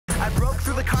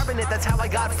through the carbonate, that's how I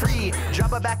got free.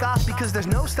 Jabba back off because there's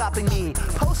no stopping me.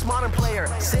 Postmodern player,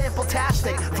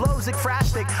 sample-tastic, flows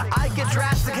ekphrastic. I get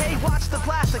drastic, hey, watch the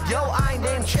plastic. Yo, I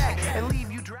name check and leave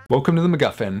you drastic. Welcome to the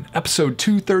MacGuffin, episode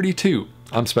 232.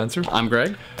 I'm Spencer. I'm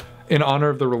Greg. In honor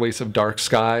of the release of Dark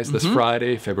Skies this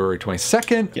Friday, February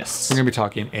 22nd, Yes. we're going to be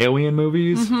talking alien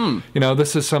movies. You know,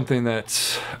 this is something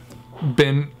that's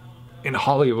been in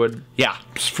Hollywood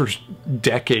for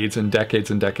decades and decades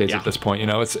and decades at this point. You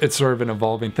know, it's sort of an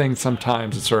evolving thing.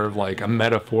 Sometimes it's sort of like a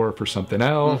metaphor for something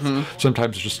else.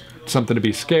 Sometimes it's just something to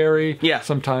be scary.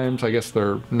 Sometimes I guess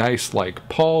they're nice, like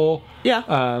Paul.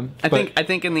 I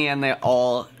think in the end they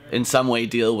all in some way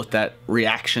deal with that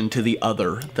reaction to the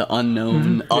other, the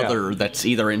unknown other that's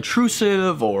either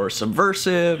intrusive or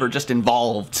subversive or just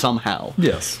involved somehow.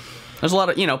 Yes. There's a lot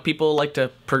of, you know, people like to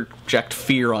project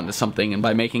fear onto something, and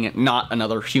by making it not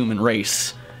another human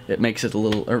race, it makes it a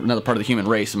little, or another part of the human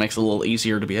race, it makes it a little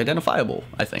easier to be identifiable,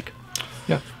 I think.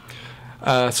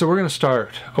 Yeah. So we're going to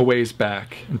start a ways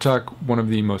back and talk one of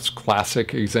the most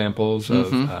classic examples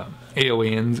of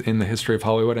aliens in the history of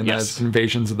Hollywood, and that's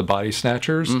Invasions of the Body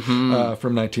Snatchers from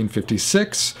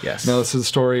 1956. Yes. Now, this is a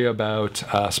story about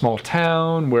a small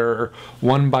town where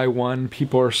one by one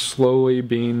people are slowly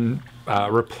being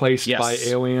replaced by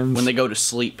aliens. When they go to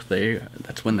sleep,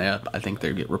 that's when I think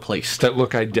they get replaced. That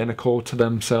look identical to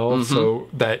themselves, so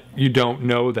that you don't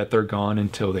know that they're gone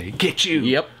until they get you.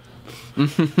 Yep.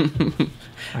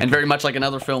 And very much like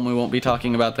another film we won't be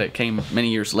talking about that came many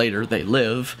years later, They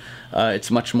Live,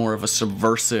 it's much more of a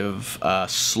subversive,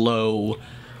 slow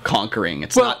conquering.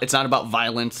 It's not about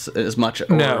violence as much,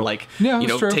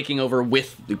 or taking over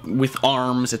with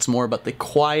arms. It's more about the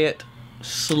quiet,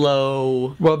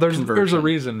 slow. Well, there's a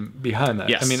reason behind that.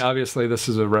 Yes. I mean, obviously this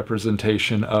is a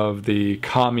representation of the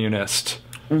communist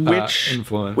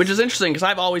influence. Which is interesting, because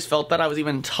I've always felt that. I was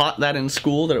even taught that in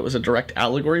school, that it was a direct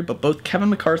allegory, but both Kevin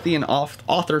McCarthy and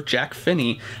author Jack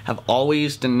Finney have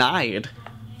always denied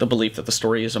the belief that the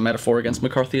story is a metaphor against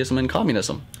McCarthyism and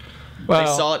communism. They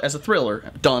saw it as a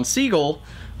thriller. Don Siegel,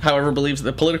 however, believes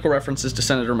that political references to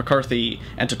Senator McCarthy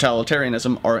and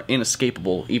totalitarianism are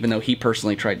inescapable, even though he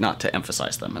personally tried not to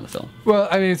emphasize them in the film. Well,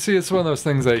 I mean, see, it's one of those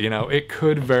things that, you know, it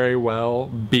could very well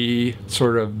be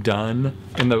sort of done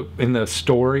in the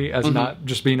story as not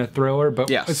just being a thriller, but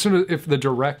as soon as if the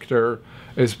director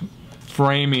is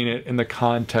framing it in the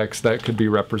context that could be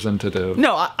representative.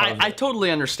 No, I totally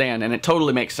understand, and it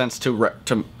totally makes sense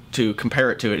to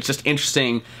compare it to it. It's just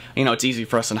interesting, you know, it's easy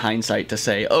for us in hindsight to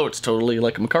say, oh, it's totally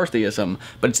like McCarthyism,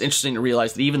 but it's interesting to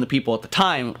realize that even the people at the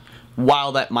time,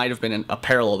 while that might have been a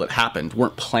parallel that happened,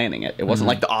 weren't planning it. It wasn't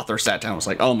like the author sat down and was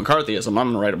like, oh, McCarthyism, I'm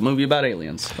going to write a movie about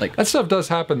aliens. Like, that stuff does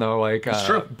happen, though. Like,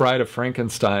 Bride of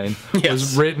Frankenstein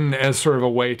was written as sort of a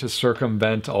way to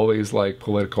circumvent all these, like,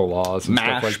 political laws and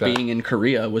stuff like that. MASH being in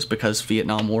Korea was because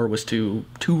Vietnam War was too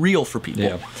real for people.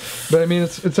 Yeah. But, I mean,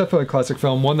 it's definitely a classic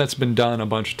film, one that's been done a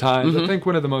bunch of times. I think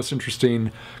one of the most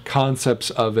interesting concepts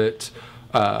of it,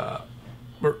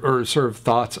 or sort of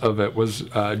thoughts of it, was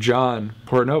John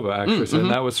Portnova actually said,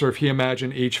 and that was sort of, he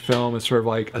imagined each film as sort of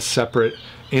like a separate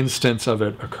instance of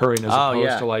it occurring, as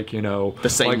opposed to, like, you know, the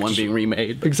same like, one being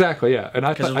remade. Exactly, yeah. And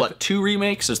I thought, there's two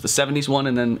remakes. There's the 70s one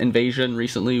and then Invasion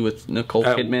recently with Nicole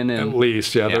Kidman. And at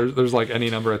least, there's like any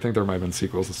number. I think there might have been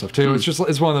sequels and stuff too.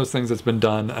 It's one of those things that's been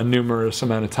done a numerous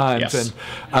amount of times,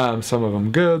 and some of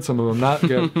them good, some of them not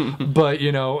good. But,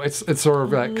 you know, it's sort of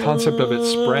that concept of it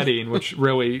spreading, which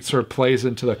really sort of plays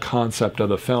into the concept of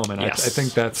the film, and I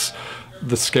think that's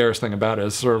the scariest thing about it,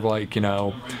 is sort of like, you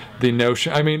know, the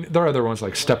notion. I mean, there are other ones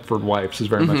like Stepford Wives is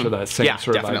very much of that same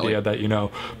sort of idea that, you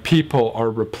know, people are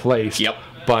replaced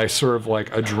by sort of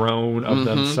like a drone of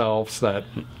themselves that,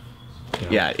 you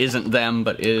know, it isn't them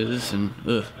but is, and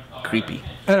creepy.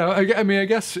 I don't know. I mean, I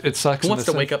guess it sucks. Who wants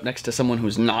to wake up next to someone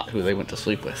who's not who they went to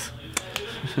sleep with?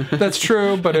 That's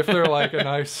true, but if they're like a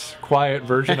nice, quiet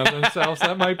version of themselves,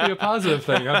 that might be a positive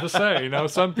thing. I'm just saying, you know,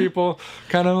 some people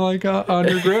kind of like on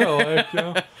your grill, like, you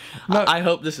know. I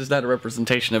hope this is not a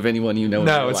representation of anyone you know.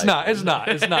 No, it's not. It's not.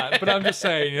 It's not. But I'm just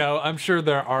saying, you know, I'm sure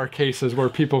there are cases where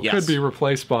people could be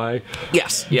replaced by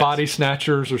body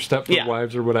snatchers or Stepford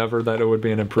Wives or whatever, that it would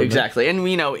be an improvement. Exactly. And,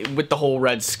 you know, with the whole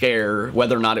Red Scare,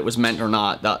 whether or not it was meant or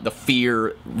not, the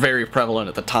fear very prevalent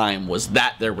at the time was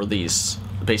that there were these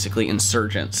basically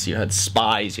insurgents. You had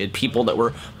spies, you had people that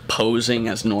were posing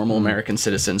as normal American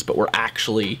citizens but were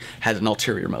actually had an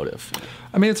ulterior motive.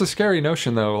 I mean, it's a scary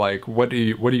notion, though. Like, what do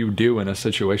you do in a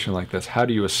situation like this? How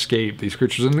do you escape these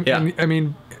creatures? And I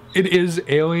mean, it is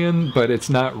alien, but it's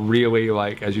not really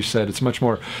like, as you said, it's much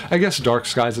more, I guess Dark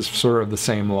Skies is sort of the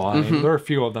same line. There are a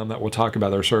few of them that we'll talk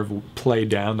about that are sort of play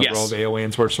down the role of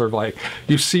aliens, where it's sort of like,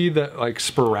 you see the, like,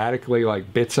 sporadically,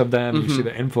 like, bits of them, you see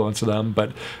the influence of them,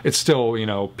 but it's still, you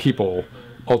know, people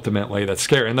ultimately that's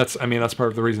scary. And that's, I mean, that's part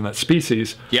of the reason that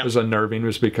Species was unnerving,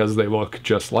 was because they look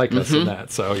just like us in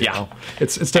that. So, you know,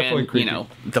 it's definitely creepy. You know,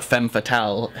 the femme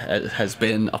fatale has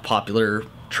been a popular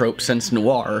trope since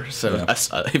noir. So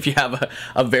if you have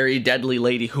a very deadly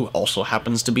lady who also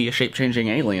happens to be a shape-changing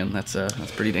alien, that's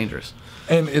pretty dangerous.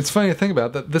 And it's funny to think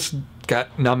about that this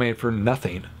got nominated for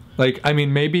nothing. Like, I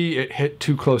mean, maybe it hit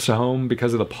too close to home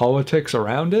because of the politics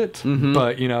around it,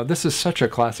 but, you know, this is such a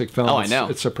classic film. Oh, I know.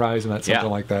 It's surprising that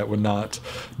something like that would not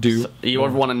do. So you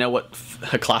ever want to know what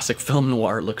a classic film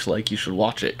noir looks like, you should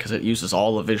watch it, because it uses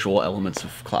all the visual elements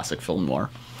of classic film noir.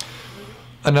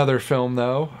 Another film,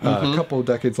 though, a couple of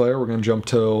decades later, we're going to jump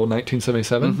till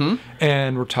 1977,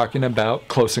 and we're talking about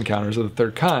Close Encounters of the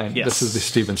Third Kind. Yes. This is the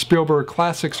Steven Spielberg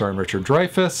classic starring Richard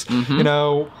Dreyfuss. You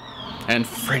know... And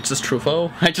Francis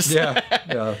Truffaut. I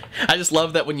just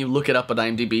love that when you look it up on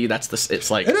IMDb, that's the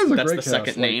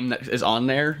second name that is on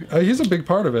there. He's a big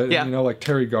part of it. Yeah. And, you know, like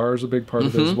Terry Garr is a big part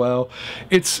of it as well.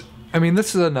 I mean,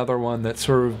 this is another one that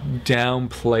sort of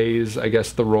downplays, I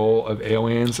guess, the role of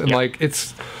aliens, and like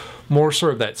it's more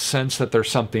sort of that sense that there's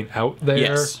something out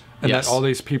there, and that all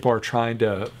these people are trying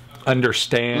to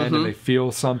understand, and they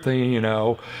feel something, you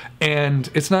know,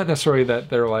 and it's not necessarily that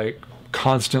they're like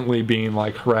constantly being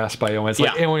like harassed by aliens.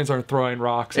 Like aliens aren't throwing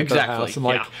rocks at their house and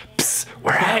like, psst,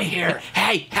 we're out of here.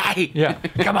 Hey.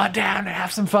 Come on down and have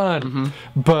some fun.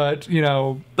 But, you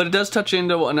know. But it does touch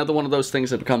into another one of those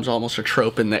things that becomes almost a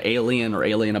trope in the alien or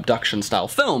alien abduction style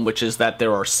film, which is that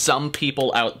there are some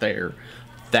people out there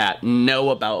that know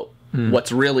about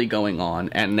what's really going on,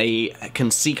 and they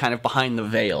can see kind of behind the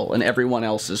veil, and everyone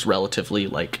else is relatively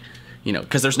like, you know,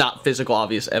 because there's not physical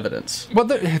obvious evidence.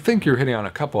 Well, I think you're hitting on a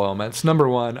couple elements. Number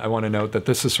one, I want to note that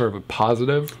this is sort of a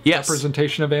positive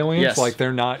representation of aliens. Like,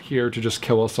 they're not here to just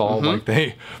kill us all like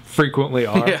they frequently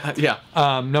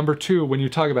are. Number two, when you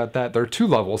talk about that, there are two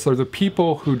levels. There are the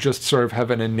people who just sort of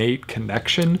have an innate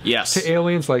connection to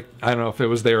aliens. Like, I don't know if it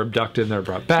was they were abducted and they're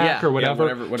brought back or whatever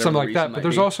something like that. But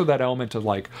there's also that element of,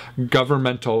 like,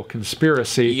 governmental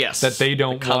conspiracy that they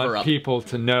don't want people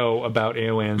to know about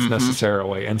aliens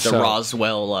necessarily. And so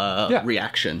Roswell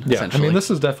reaction, essentially. I mean,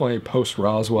 this is definitely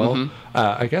post-Roswell.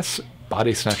 I guess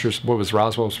Body Snatchers, what was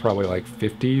Roswell, was probably like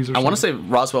 50s or something? I want to say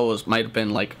Roswell might have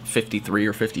been like 53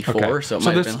 or 54, so it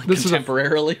might have been like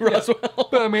contemporarily Roswell.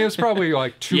 But I mean, it's probably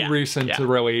like too recent to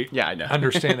really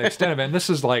understand the extent of it. And this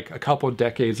is like a couple of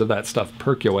decades of that stuff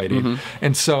percolating.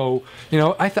 And so, you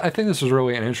know, I think this is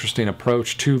really an interesting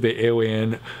approach to the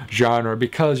alien genre,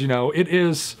 because, you know, it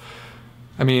is...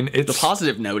 I mean, it's... The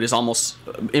positive note is almost,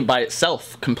 by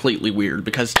itself, completely weird,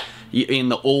 because in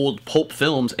the old pulp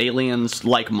films, aliens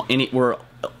were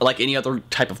like any other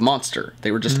type of monster.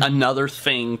 They were just another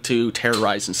thing to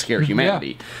terrorize and scare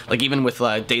humanity. Like, even with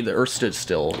Day the Earth Stood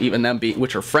Still, even them being,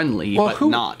 which are friendly, but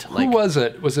not. Like, who was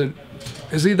it? Was it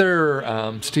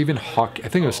either Stephen Hawking? I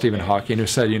think it was Stephen Hawking who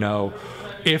said, you know,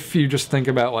 if you just think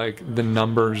about, like, the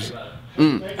numbers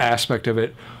aspect of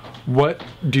it, what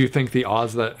do you think the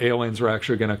odds that aliens are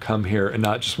actually going to come here and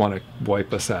not just want to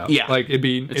wipe us out? Like, it'd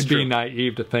be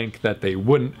naive to think that they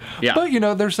wouldn't. But, you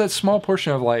know, there's that small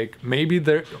portion of, like, maybe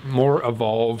they're more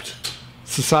evolved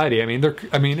society. I mean,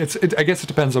 I guess it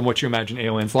depends on what you imagine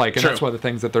aliens like, and that's one of the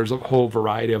things, that there's a whole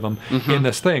variety of them in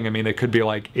this thing. I mean, they could be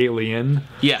like Alien,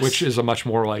 which is a much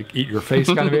more like eat your face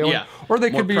kind of alien, or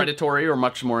they could be predatory or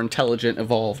much more intelligent,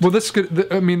 evolved. Well, this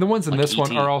could. I mean, the ones in like this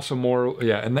one are also more,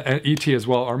 and ET as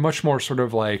well, are much more sort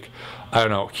of like, I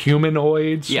don't know,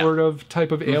 humanoid sort of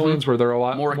type of aliens, where they're a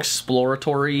lot more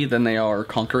exploratory than they are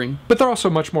conquering. But they're also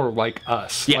much more like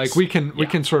us. Like, we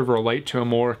can sort of relate to them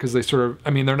more, because they sort of,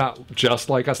 I mean, they're not just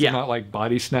like us. They're not like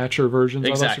body snatcher versions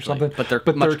of us or something. But they're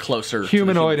much closer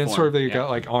humanoid, to and sort of they got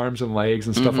like arms and legs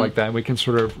and stuff like that. And we can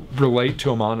sort of relate to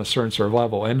them on a certain sort of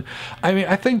level. And I mean,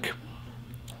 I think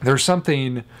there's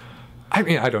something. I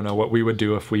mean, I don't know what we would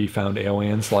do if we found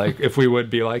aliens. Like, if we would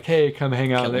be like, "Hey, come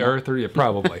hang out on the Earth," or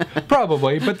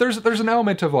probably. But there's an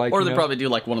element of like, or they probably do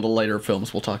like one of the later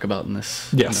films we'll talk about in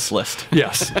this list.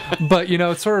 But you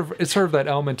know, it's sort of that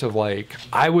element of like,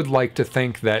 I would like to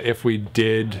think that if we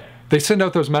did, they send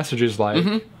out those messages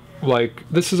like, like,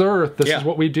 this is Earth, this Yeah. is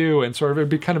what we do, and sort of it'd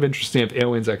be kind of interesting if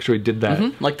aliens actually did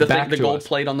that. Like the back the to gold us.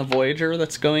 plate on the Voyager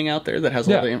that's going out there that has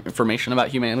all Yeah. the information about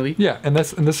humanity. Yeah, and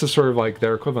this is sort of like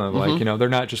their equivalent. Like, you know, they're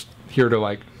not just here to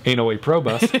like anally probe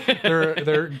us.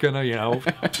 they're gonna, you know,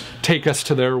 take us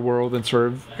to their world and sort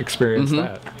of experience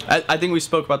that. I think we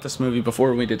spoke about this movie before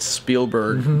when we did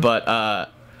Spielberg, but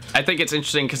I think it's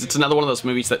interesting because it's another one of those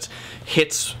movies that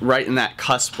hits right in that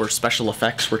cusp where special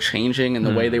effects were changing and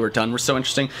the way they were done were so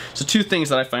interesting. So two things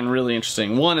that I find really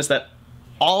interesting. One is that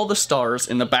all the stars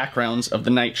in the backgrounds of the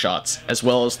night shots, as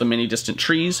well as the many distant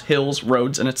trees, hills,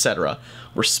 roads, and etc.,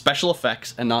 were special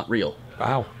effects and not real.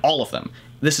 Wow. All of them.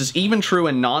 This is even true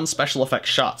in non-special effects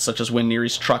shots, such as when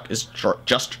Neary's truck is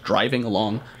just driving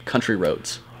along country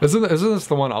roads. Isn't this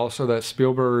the one also that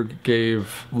Spielberg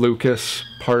gave Lucas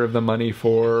part of the money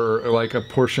for, or like a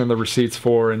portion of the receipts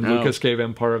for, and Lucas gave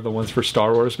him part of the ones for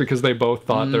Star Wars because they both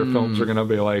thought their films were going to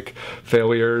be like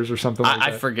failures or something like that?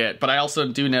 I forget, but I also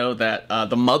do know that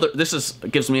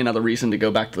gives me another reason to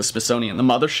go back to the Smithsonian. The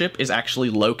mothership is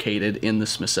actually located in the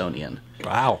Smithsonian.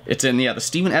 Wow. It's in the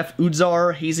Stephen F.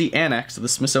 Udzar Hazy Annex of the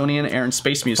Smithsonian Air and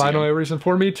Space Museum. Finally, a reason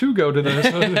for me to go to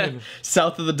this.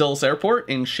 South of the Dulles Airport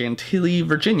in Chantilly,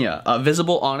 Virginia.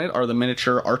 Visible on it are the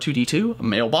miniature R2-D2, a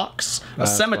mailbox, a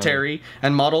cemetery,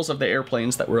 and models of the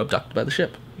airplanes that were abducted by the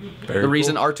ship. Very The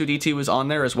reason cool. R2-D2 is on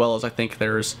there, as well as I think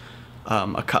there's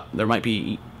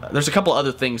there's a couple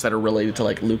other things that are related to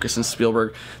like Lucas and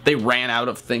Spielberg. They ran out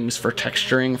of things for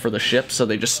texturing for the ship, so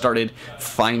they just started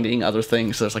finding other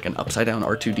things. So there's like an upside down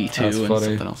R2-D2 That's and funny.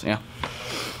 something else. Yeah.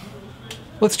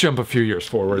 Let's jump a few years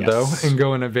forward, Yes. though, and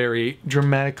go in a very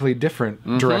dramatically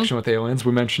different direction with Aliens.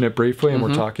 We mentioned it briefly, and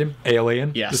we're talking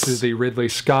Alien. Yes. This is the Ridley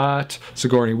Scott,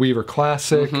 Sigourney Weaver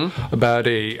classic about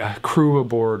a crew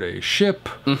aboard a ship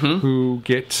who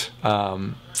get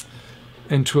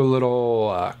into a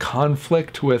little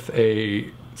conflict with a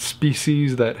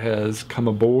species that has come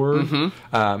aboard.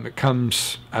 It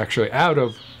comes actually out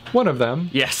of one of them.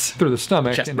 Yes. Through the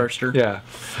stomach. Chest burster. Yeah.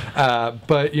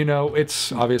 But, you know,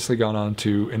 it's obviously gone on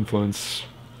to influence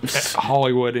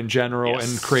Hollywood in general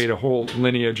Yes. and create a whole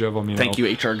lineage of them, you know. Thank you,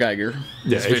 H.R. Geiger.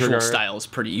 Yeah, His H.R. visual Geiger. style is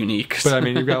pretty unique. But, I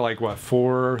mean, you've got, like, what, 3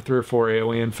 or 4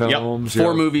 Alien films?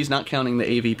 Four movies, not counting the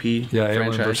AVP Yeah, Alien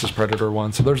franchise. versus Predator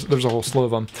one. So there's a whole slew of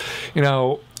them. You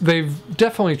know, they've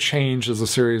definitely changed as the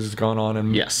series has gone on,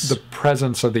 and Yes. the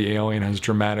presence of the alien has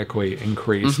dramatically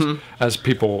increased as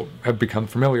people have become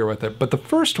familiar with it. But the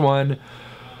first one,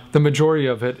 the majority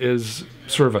of it is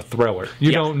sort of a thriller.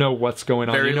 You don't know what's going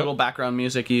on. Very You know- little background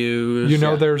music used. You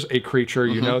know yeah. there's a creature,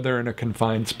 you know they're in a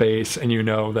confined space, and you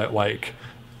know that, like,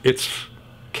 it's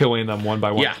killing them one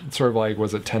by one. Yeah. It's sort of like,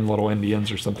 was it 10 Little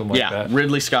Indians or something like Yeah, that?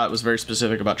 Ridley Scott was very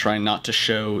specific about trying not to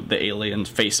show the alien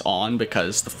face on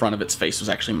because the front of its face was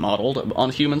actually modeled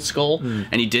on a human skull,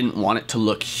 and he didn't want it to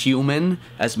look human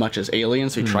as much as alien,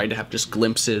 so he tried to have just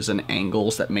glimpses and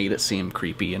angles that made it seem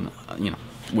creepy, and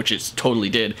which it totally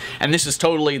did. And this is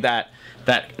totally that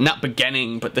not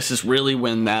beginning, but this is really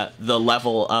when the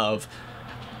level of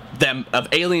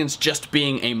aliens just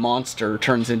being a monster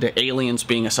turns into aliens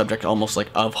being a subject almost like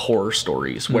of horror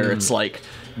stories, where it's like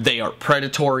they are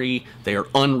predatory, they are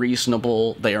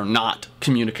unreasonable, they are not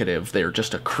communicative, they are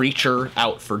just a creature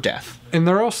out for death. And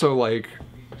they're also, like,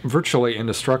 virtually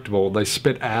indestructible. They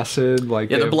spit acid,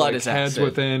 like, Yeah, they the have, blood like, is heads acid.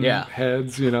 within Yeah.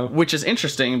 heads, you know. Which is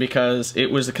interesting because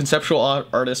it was the conceptual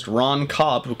artist Ron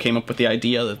Cobb who came up with the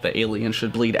idea that the alien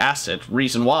should bleed acid.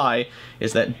 Reason why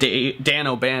is that Dan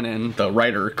O'Bannon, the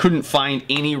writer, couldn't find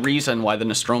any reason why the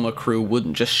Nostromo crew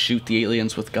wouldn't just shoot the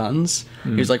aliens with guns. He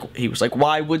was like,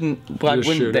 why wouldn't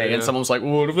shoot they? it, yeah. And someone was like,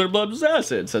 well, what if their blood was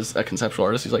acid? Says a conceptual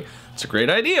artist. He's like, it's a great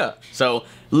idea. So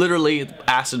literally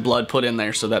acid blood put in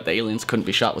there so that the aliens couldn't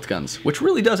be shot with guns, which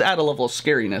really does add a level of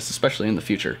scariness, especially in the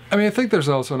future. I mean, I think there's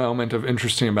also an element of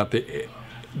interesting about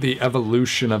the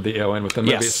evolution of the alien with the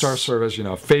movie. Yes. It starts sort of as,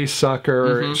 a face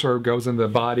sucker. It sort of goes into the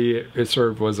body. It sort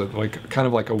of was kind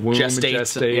of like a womb,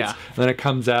 gestates, yeah. and then it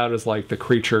comes out as like the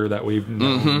creature that we've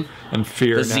known and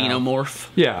fear The now. xenomorph.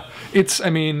 Yeah, I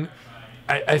mean,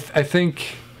 I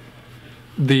think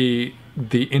the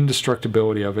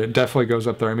indestructibility of it definitely goes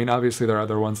up there. I mean, obviously there are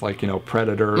other ones like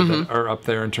Predator that are up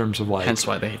there in terms of like. Hence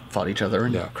why they fought each other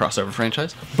in crossover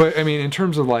franchise. But I mean, in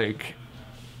terms of like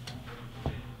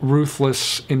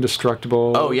ruthless,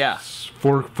 indestructible. Oh yeah.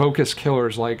 Focus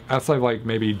killers, like outside of like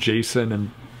maybe Jason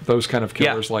and those kind of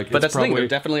killers. Yeah, like, but it's that's the thing. probably, They're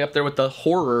definitely up there with the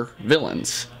horror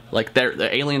villains. Like the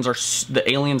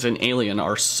aliens in Alien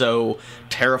are so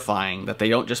terrifying that they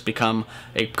don't just become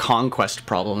a conquest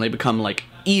problem. They become like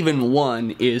even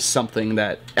one is something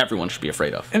that everyone should be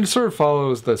afraid of. And it sort of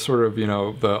follows the sort of,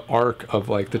 the arc of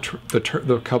like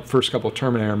the first couple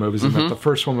Terminator movies. And that the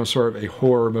first one was sort of a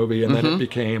horror movie, and then it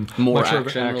became More much of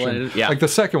action action. related. Yeah. Like the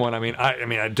second one,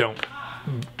 I don't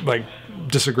like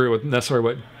disagree with necessarily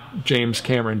what James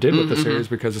Cameron did with the series,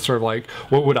 because it's sort of like,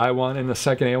 what would I want in the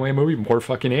second Alien movie? More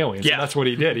fucking aliens. Yeah. And that's what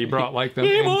he did. He brought like them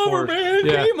Game in over, for, man.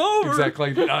 yeah, Game over.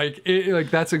 exactly.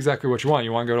 Like that's exactly what you want.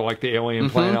 You want to go to like the alien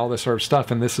planet, all this sort of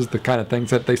stuff, and this is the kind of things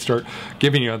that they start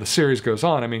giving you as the series goes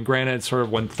on. I mean, granted, sort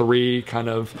of when 3 kind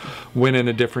of went in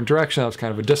a different direction, that was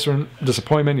kind of a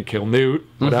disappointment. You kill Newt,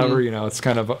 whatever. It's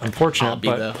kind of unfortunate. I'll be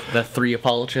but the 3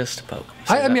 apologist. But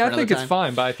I think it's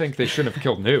fine, but I think they shouldn't have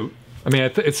killed Newt. I mean,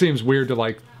 it seems weird to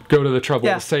like go to the trouble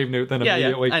to save Newt, then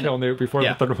immediately kill Newt before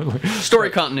the third one. Story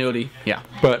continuity, yeah.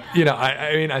 But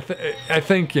I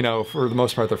think for the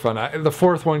most part they're fun. The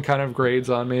fourth one kind of grades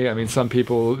on me. I mean, some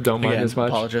people don't mind as much.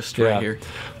 Apologist right here.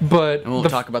 But and we'll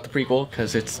talk about the prequel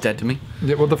because it's dead to me.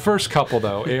 Yeah, well, the first couple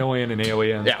though, Alien and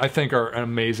Aliens, I think are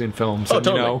amazing films. And,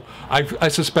 totally. I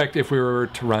suspect if we were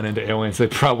to run into Aliens, they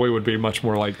probably would be much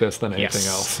more like this than anything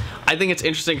else. I think it's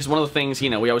interesting because one of the things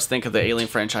we always think of the Alien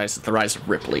franchise is the rise of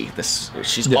Ripley.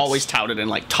 She's always touted in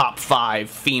like top 5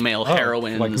 female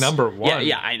heroines, like number 1.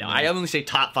 Yeah, I know. I only say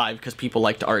top 5 because people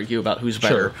like to argue about who's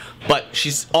better, but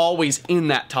she's always in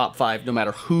that top 5 no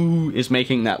matter who is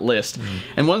making that list.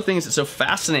 And one of the things that's so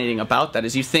fascinating about that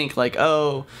is you think like,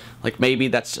 oh, like maybe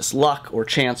that's just luck or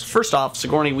chance. First off,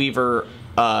 Sigourney Weaver,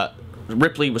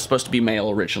 Ripley was supposed to be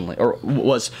male originally, or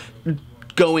was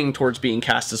going towards being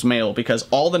cast as male, because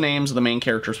all the names of the main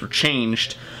characters were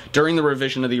changed during the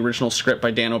revision of the original script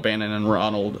by Dan O'Bannon and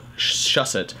Ronald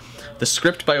Shusett. The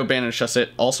script by O'Bannon and Shusett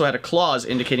also had a clause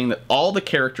indicating that all the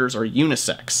characters are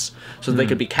unisex, so that they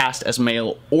could be cast as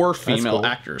male or female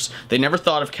actors. They never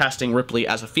thought of casting Ripley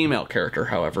as a female character,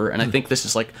 however, and I think this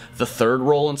is like the 3rd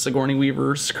role in Sigourney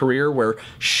Weaver's career where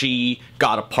she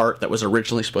got a part that was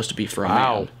originally supposed to be for a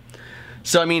man.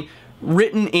 So, I mean,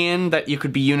 written in that you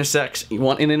could be unisex, you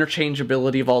want an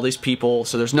interchangeability of all these people,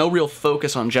 so there's no real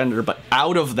focus on gender, but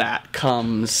out of that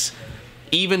comes,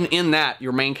 even in that,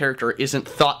 your main character isn't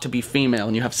thought to be female,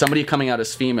 and you have somebody coming out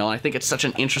as female, and I think it's such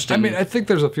an interesting... I mean, I think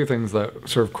there's a few things that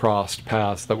sort of crossed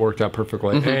paths that worked out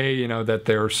perfectly. A, that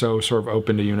they're so sort of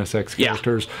open to unisex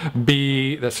characters.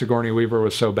 B, that Sigourney Weaver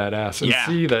was so badass. And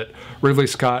C, that Ridley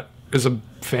Scott is a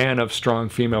fan of strong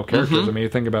female characters. I mean, you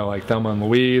think about like Thelma and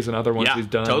Louise and other ones he's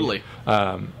done. Totally.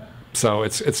 So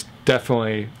it's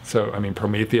definitely, so I mean,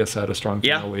 Prometheus had a strong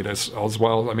female lead as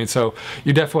well. I mean, so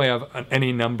you definitely have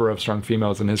any number of strong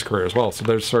females in his career as well. So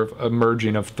there's sort of a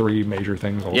merging of 3 major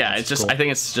things. It's just cool. I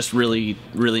think it's just really,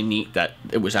 really neat that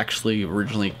it was actually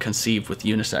originally conceived with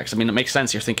unisex. I mean, it makes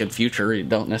sense. You're thinking future. You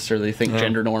don't necessarily think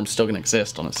gender norms still going to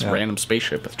exist on this random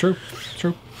spaceship. It's true. It's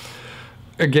true.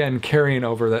 Again, carrying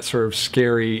over that sort of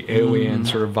scary alien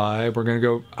sort of vibe, we're going to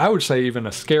go, I would say, even a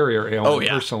scarier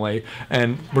alien personally,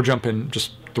 and we're jumping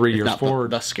just 3 years forward.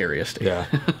 The scariest. Yeah,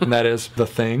 and that is The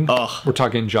Thing. We're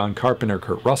talking John Carpenter,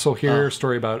 Kurt Russell here,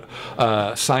 story about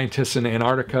scientists in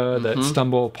Antarctica that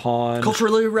stumble upon...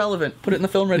 Culturally relevant. Put it in the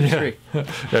film registry. Yeah,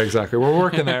 exactly. We're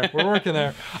working there. We're working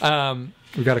there.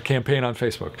 We've got a campaign on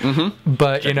Facebook.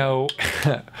 But,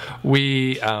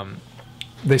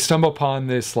 they stumble upon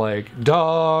this like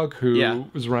dog who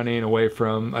was running away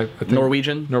from I think,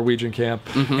 Norwegian camp,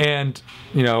 and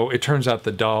it turns out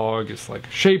the dog is like a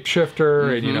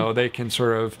shapeshifter, and they can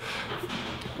sort of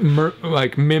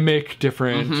mimic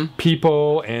different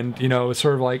people, and it's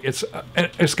sort of like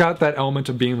it's got that element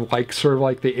of being like sort of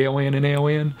like the alien in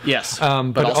Alien. Yes,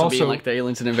 but also being like the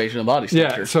aliens in Invasion of the Body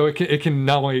Snatcher. Yeah, so it can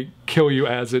not only kill you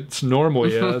as it's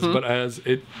normally is, but as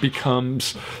it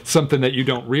becomes something that you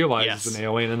don't realize is an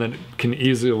alien, and then it can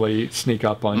easily sneak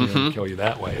up on you and kill you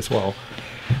that way as well.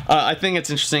 I think it's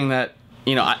interesting that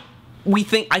I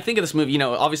think of this movie,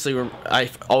 obviously I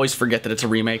always forget that it's a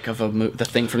remake of The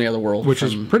Thing from the Other World. Which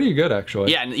is pretty good,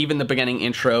 actually. Yeah, and even the beginning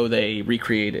intro,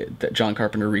 that John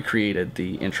Carpenter recreated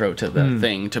the intro to The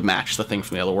Thing to match The Thing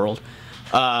from the Other World.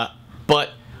 But,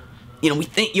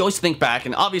 you always think back,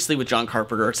 and obviously with John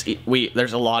Carpenter,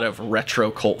 there's a lot of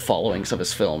retro cult followings of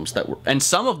his films, and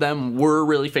some of them were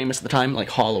really famous at the time, like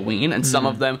Halloween, and some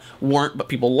of them weren't, but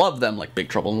people loved them, like Big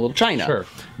Trouble in Little China. Sure.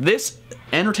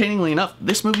 Entertainingly enough,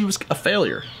 this movie was a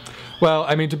failure. Well,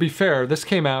 I mean, to be fair, this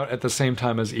came out at the same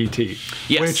time as E.T.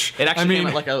 Yes, which, it actually came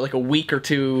out like a week or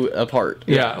 2 apart.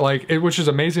 Yeah, which is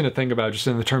amazing to think about just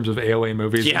in the terms of alien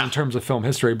movies, and in terms of film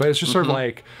history. But it's just sort of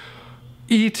like,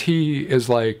 E.T. is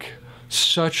like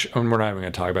such, and we're not even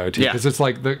going to talk about E.T. because it's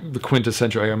like the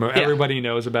quintessential alien movie. Everybody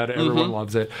knows about it. Everyone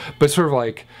loves it. But sort of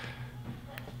like,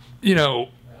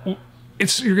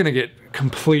 you're going to get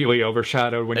completely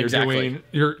overshadowed when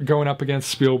you're going up against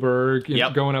Spielberg, you're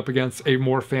going up against a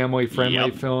more family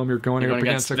friendly film, you're going up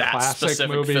against a that classic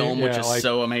specific movie, film, which is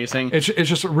so amazing. It's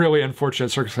just really unfortunate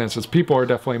circumstances. People are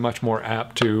definitely much more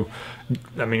apt to,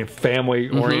 family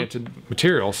oriented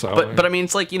material. So, but I mean,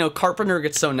 it's like, Carpenter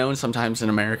gets so known sometimes in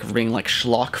America for being like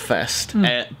schlock fest,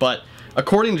 but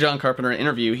according to John Carpenter in an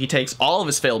interview, he takes all of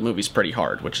his failed movies pretty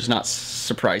hard, which is not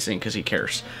surprising because he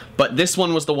cares. But this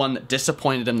one was the one that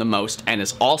disappointed him the most and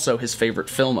is also his favorite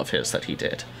film of his that he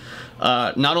did.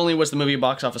 Not only was the movie a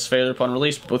box office failure upon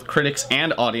release, but both critics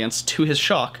and audience, to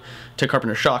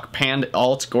Carpenter's shock, panned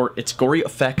all its gory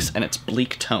effects and its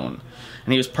bleak tone.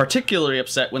 And he was particularly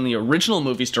upset when the original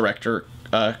movie's director,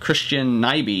 Christian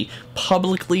Nyby,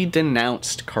 publicly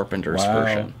denounced Carpenter's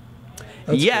version.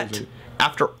 Yet, crazy.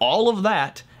 After all of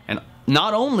that, and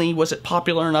not only was it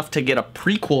popular enough to get a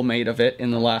prequel made of it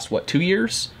in the last, 2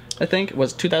 years? I think it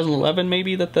was 2011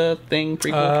 maybe that the Thing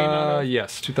prequel came out of?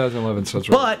 Yes, 2011 sounds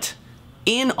right. But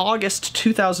in August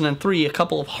 2003, a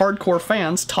couple of hardcore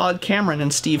fans, Todd Cameron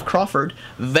and Steve Crawford,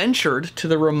 ventured to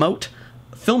the remote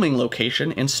filming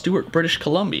location in Stewart, British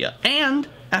Columbia, and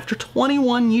after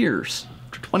 21 years,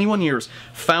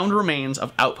 found remains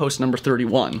of Outpost Number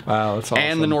 31. Wow, that's awesome.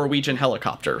 And the Norwegian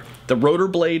helicopter. The rotor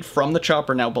blade from the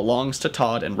chopper now belongs to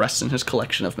Todd and rests in his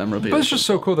collection of memorabilia. But it's just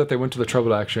so cool that they went to the trouble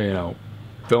to actually,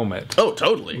 film it. Oh,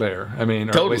 totally. There. Or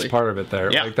at least part of it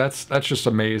there. Yeah. Like, that's just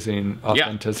amazing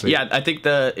authenticity. Yeah, I think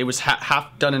it was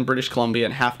half done in British Columbia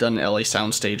and half done in LA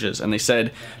sound stages, and they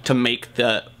said to make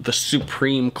the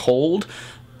supreme cold,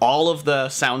 all of the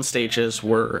sound stages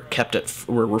were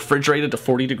were refrigerated to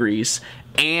 40 degrees,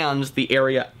 and the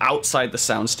area outside the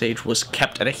soundstage was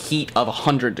kept at a heat of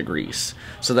 100 degrees,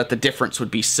 so that the difference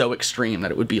would be so extreme that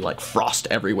it would be like frost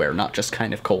everywhere, not just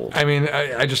kind of cold.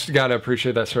 I just gotta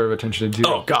appreciate that sort of attention to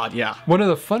detail. Oh God, yeah. One of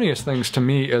the funniest things to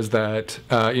me is that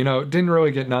it didn't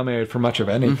really get nominated for much of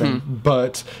anything,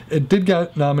 but it did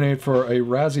get nominated for a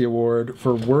Razzie Award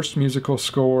for Worst Musical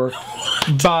Score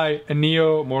by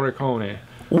Ennio Morricone.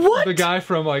 What? The guy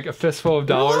from like A Fistful of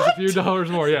Dollars, A Few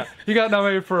Dollars More. Yeah, he got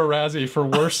nominated for a Razzie for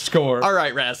worst score. All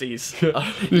right, Razzies.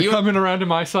 You coming around to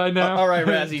my side now? All right,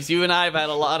 Razzies. You and I have had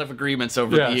a lot of agreements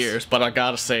over the years, but I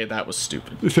gotta say that was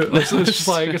stupid. It's just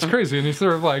like, it's crazy, and you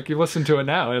sort of like, you listen to it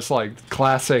now, and it's like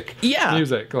classic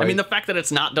music. Like, the fact that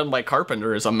it's not done by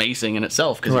Carpenter is amazing in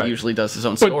itself, because he usually does his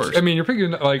own scores. You're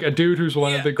picking like a dude who's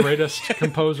one of the greatest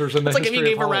composers in the history of Hollywood. It's like if you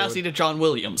gave a Razzie to John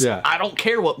Williams. Yeah. I don't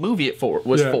care what movie it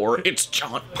was for. It's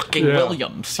John fucking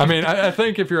Williams. I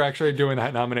think if you're actually doing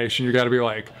that nomination, you got to be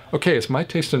like, okay, is my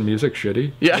taste in music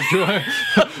shitty? Yeah.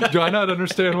 Like, do I not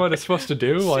understand what it's supposed to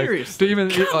do? Seriously.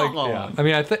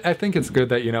 I think it's good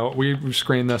that we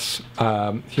screen this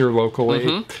here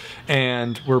locally,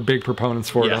 and we're big proponents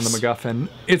for it on the MacGuffin.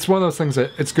 It's one of those things that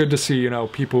it's good to see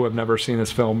people who have never seen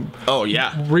this film. Oh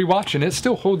yeah. Rewatch, and it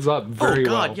still holds up very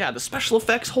well. Oh God, yeah. The special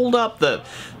effects hold up. The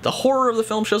horror of the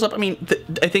film shows up.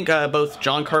 I think both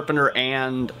John Carpenter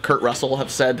and Kurt Russell have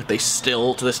said that they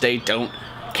still to this day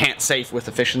can't say with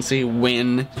efficiency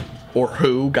when or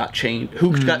who got changed,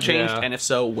 and if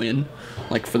so, when.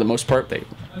 Like, for the most part, they,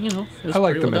 I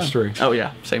like the mystery. Done. Oh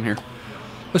yeah, same here.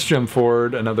 Let's jump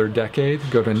forward another decade,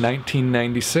 go to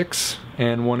 1996,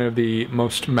 and one of the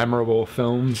most memorable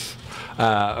films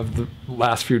of the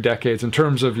last few decades in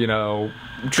terms of,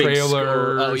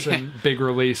 trailers and big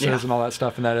releases and all that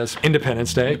stuff, and that is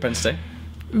Independence Day.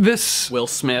 This Will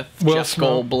Smith, Jeff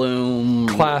Goldblum,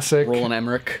 classic, Roland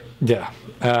Emmerich,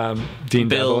 Dean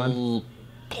Devlin,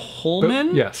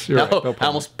 Pullman. Yes, you're right. Bill Pullman.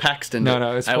 Almost Paxton.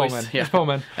 No, it's Pullman. It's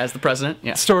Pullman as the president.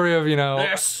 Yeah. Story of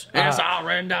this is our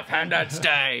Independence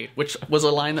Day, which was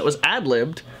a line that was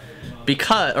ad-libbed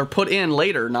or put in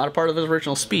later, not a part of his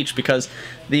original speech, because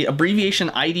the abbreviation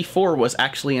ID4 was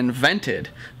actually invented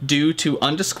due to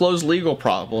undisclosed legal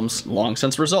problems long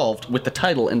since resolved with the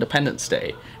title Independence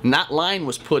Day. And that line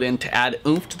was put in to add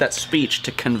oomph to that speech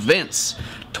to convince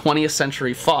 20th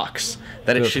Century Fox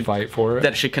that it should fight for it.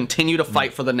 That it should continue to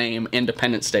fight for the name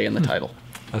Independence Day in the title.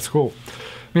 That's cool.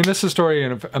 I mean, this is a story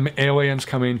of aliens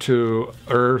coming to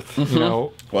Earth.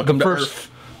 Welcome to Earth.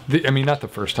 Not the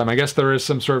first time. I guess there is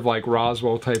some sort of like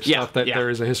Roswell type stuff that there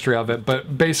is a history of it,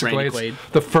 but basically it's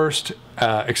the first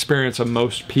experience of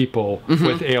most people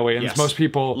with aliens. Yes. Most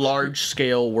people, large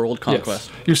scale world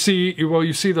conquest. Yes.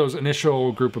 You see those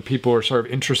initial group of people are sort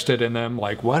of interested in them,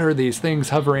 like what are these things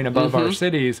hovering above our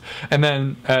cities? And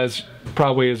then, as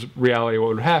probably as reality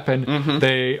would happen,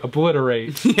 they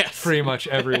obliterate pretty much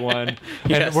everyone,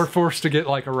 and we're forced to get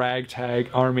like a ragtag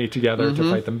army together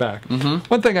to fight them back.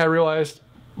 One thing I realized,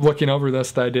 looking over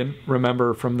this, that I didn't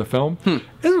remember from the film,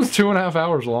 it was 2.5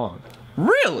 hours long.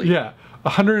 Really? Yeah.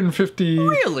 153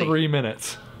 Really?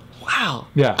 minutes. Wow.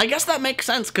 Yeah. I guess that makes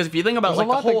sense, because if you think about There's like a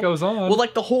lot the whole that goes on. Well,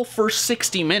 like the whole first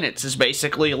 60 minutes is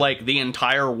basically like the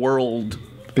entire world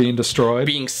Being destroyed.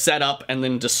 being set up and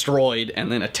then destroyed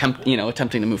and then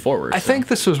attempting to move forward. I think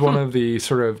this was one of the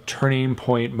sort of turning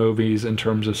point movies in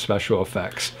terms of special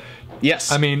effects.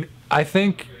 Yes. I mean, I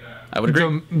think I would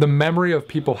agree. the memory of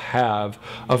people have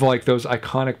of like those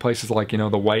iconic places like, you know,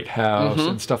 the White House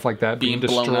and stuff like that being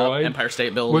destroyed, blown up, Empire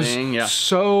State Building, was yeah.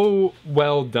 so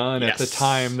well done at the Yes.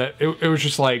 time that it was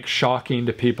just like shocking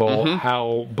to people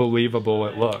how believable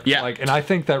it looked. Yeah. Like, and I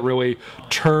think that really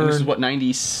turned. This is what,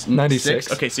 96?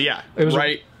 96. Okay, so yeah, It was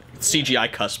right.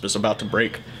 CGI cusp is about to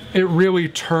break. It really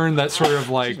turned that sort of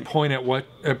like point at what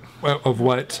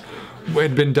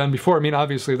had been done before. I mean,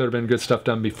 obviously there had been good stuff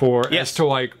done before, Yes. as to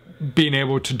like being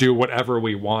able to do whatever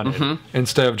we wanted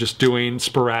instead of just doing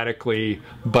sporadically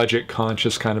budget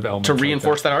conscious kind of elements. To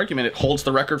reinforce that argument, it holds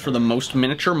the record for the most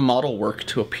miniature model work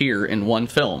to appear in one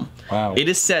film. Wow. It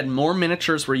is said more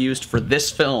miniatures were used for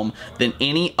this film than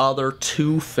any other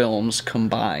 2 films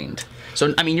combined.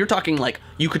 So, I mean, you're talking like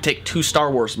you could take 2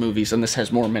 Star Wars movies and this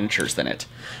has more miniatures than it.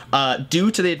 Due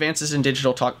to the advances in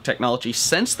digital technology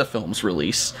since the film's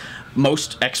release,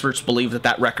 most experts believe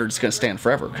that record is going to stand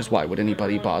forever, because why would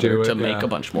anybody bother to make a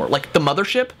bunch more? Like the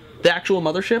mothership, the actual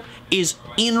mothership, is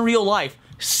in real life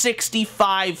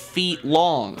 65 feet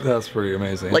long. That's pretty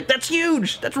amazing. Like, that's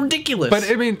huge. That's ridiculous. But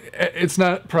I mean, it's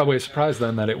not probably a surprise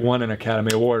then that it won an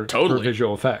Academy Award for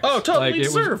visual effects. Oh, totally like,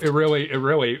 deserved.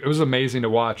 It was amazing to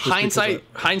watch.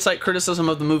 Hindsight criticism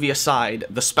of the movie aside,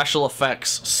 the special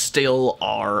effects still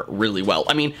are really well.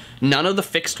 I mean, none of the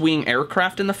fixed-wing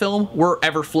aircraft in the film were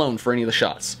ever flown for any of the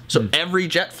shots. So every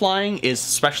jet flying is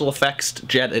special effects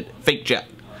fake jet.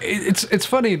 It's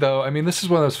funny though. I mean, this is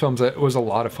one of those films that was a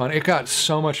lot of fun. It got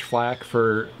so much flack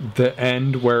for the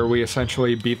end where we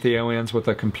essentially beat the aliens with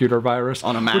a computer virus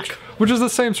on a Mac, which is the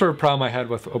same sort of problem I had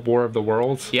with A War of the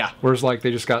Worlds. Yeah, whereas like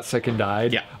they just got sick and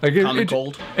died. Yeah, like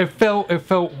cold. It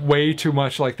felt way too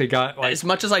much like they got. Like, as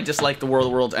much as I dislike the War of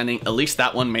the Worlds ending, at least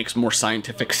that one makes more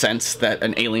scientific sense that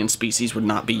an alien species would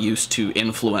not be used to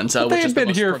influenza. They had been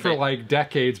here for like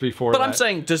decades before. But I'm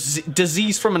saying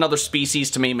disease from another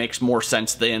species to me makes more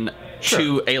sense than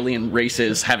 2 alien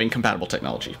races having compatible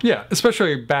technology. Yeah,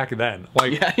 especially back then.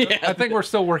 Like, I think we're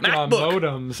still working on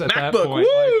modems at that point.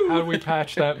 Like, how do we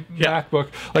patch that MacBook?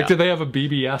 Like, do they have a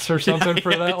BBS or something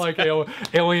for that? Like,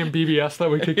 alien BBS that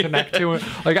we could connect to?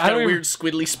 Like, I don't weird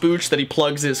squiddly spooch that he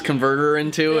plugs his converter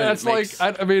into. Yeah, it's like,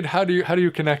 I mean, how do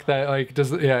you connect that? Like,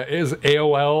 is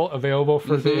AOL available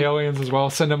for the aliens as well?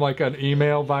 Send them like an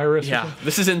email virus. Yeah,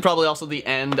 this is in probably also the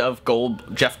end of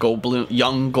Jeff Goldblum,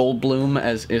 young Goldblum,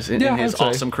 as is in his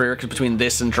awesome career, because between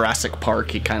this and Jurassic Park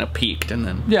he kind of peaked, and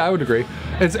then I would agree.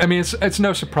 It's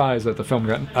no surprise that the film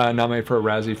got nominated for a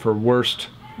Razzie for worst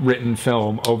written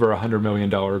film over $100 million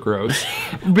gross.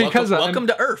 Because welcome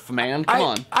to Earth, man. Come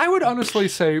on. I would honestly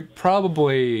say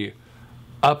probably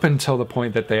up until the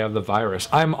point that they have the virus,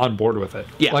 I'm on board with it.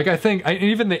 Yeah. Like I think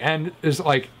even the end is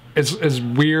like as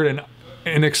weird and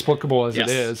inexplicable as it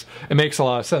is. It makes a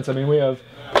lot of sense. I mean, we have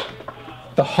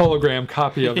the hologram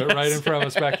copy of it right in front of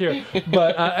us back here.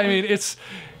 But I mean,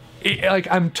 like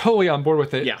I'm totally on board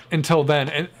with it until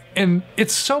then, and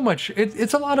it's so much.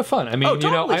 It's a lot of fun. I mean,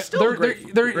 totally.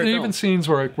 There are even scenes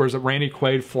where Randy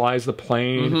Quaid flies the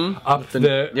plane up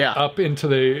into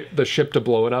the ship to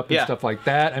blow it up and stuff like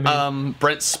that. I mean,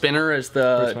 Brent Spinner as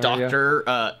the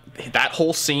doctor. That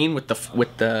whole scene with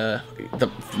the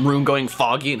room going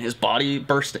foggy and his body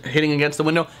hitting against the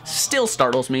window still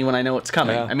startles me when I know it's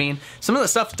coming. I mean, some of the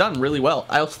stuff's done really well.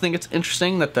 I also think it's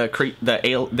interesting that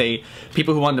the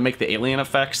people who wanted to make the alien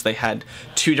effects, they had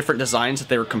 2 different designs that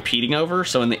they were competing over.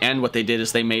 So in the end, what they did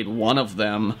is they made one of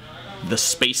them the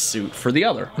spacesuit for the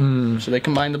other. So they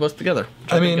combined them both together.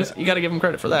 I mean, you got to give them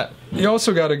credit for that. You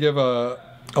also got to give a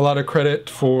lot of credit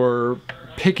for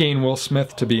picking Will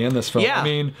Smith to be in this film. I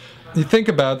mean, you think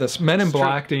about this, Men in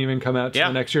Black didn't even come out till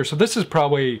the next year, so this is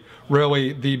probably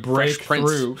really the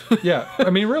breakthrough. I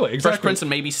mean, really, exactly. Fresh Prince and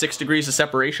maybe 6 Degrees of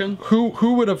Separation.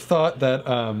 Who would have thought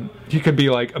that he could be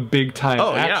like a big time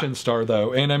action star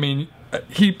though? And I mean,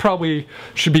 he probably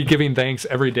should be giving thanks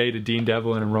every day to Dean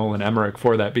Devlin and Roland Emmerich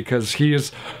for that, because he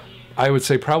is, I would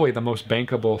say, probably the most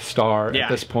bankable star at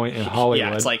this point in Hollywood.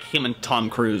 Yeah, it's like him and Tom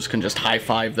Cruise can just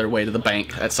high-five their way to the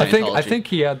bank at Scientology. I think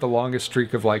he had the longest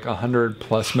streak of like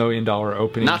 $100+ million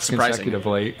openings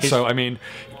consecutively. So I mean,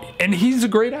 and he's a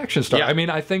great action star. I mean,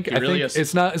 I think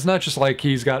it's not just like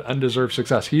he's got undeserved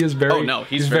success. He is very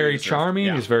he's very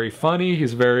charming. He's very funny.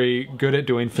 He's very good at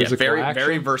doing physical action.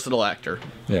 Very versatile actor.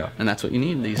 Yeah, and that's what you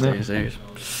need these days.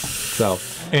 So,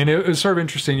 and it was sort of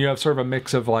interesting. You have sort of a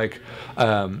mix of like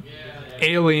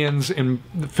aliens in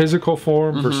physical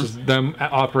form versus them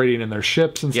operating in their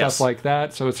ships and stuff like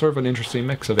that. So it's sort of an interesting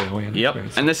mix of alien. Yep.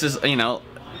 And this is, you know,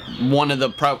 one of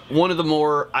the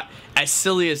more, as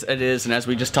silly as it is, and as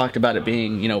we just talked about it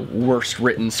being, you know, worst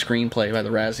written screenplay by the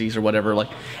Razzies or whatever, like,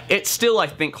 it still, I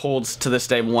think, holds to this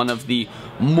day one of the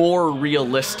more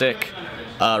realistic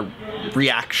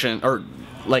reaction, or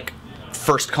like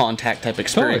first contact type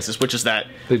experiences, which is that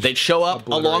they'd show up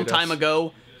a long time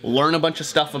ago, learn a bunch of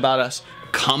stuff about us,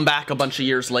 come back a bunch of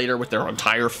years later with their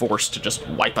entire force to just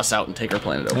wipe us out and take our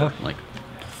planet over. Like,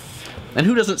 and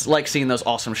who doesn't like seeing those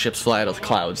awesome ships fly out of the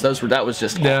clouds? Those were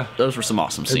those were some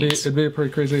awesome scenes. It'd be a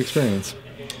pretty crazy experience.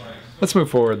 Let's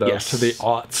move forward though to the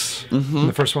aughts.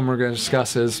 The first one we're going to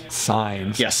discuss is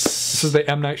Signs. Yes. This is the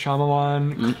M. Night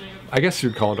Shyamalan. I guess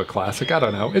you'd call it a classic. I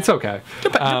don't know. It's okay.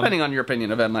 Depending on your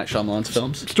opinion of M. Night Shyamalan's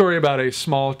films. Story about a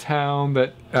small town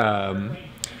that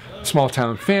small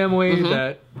town family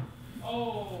that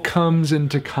comes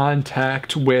into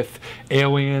contact with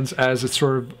aliens as it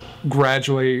sort of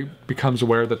gradually becomes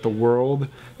aware that the world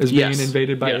is being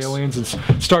invaded by aliens,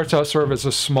 and starts out sort of as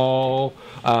a small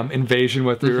invasion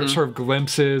with sort of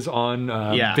glimpses on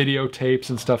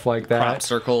videotapes and stuff like that, crop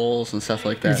circles and stuff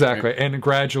like that. Exactly, right? And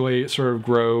gradually it sort of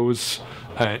grows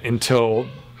until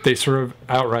they sort of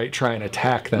outright try and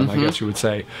attack them, I guess you would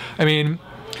say. I mean,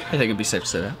 I think it'd be safe to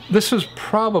say that. This was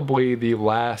probably the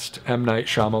last M. Night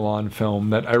Shyamalan film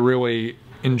that I really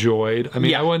enjoyed. I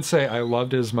mean, I wouldn't say I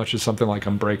loved it as much as something like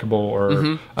Unbreakable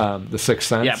or The Sixth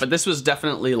Sense. Yeah, but this was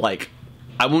definitely like,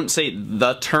 I wouldn't say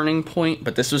the turning point,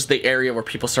 but this was the area where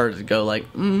people started to go like,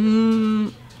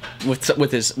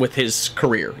 with his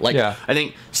career. Like, I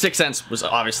think Sixth Sense was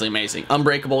obviously amazing.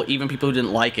 Unbreakable, even people who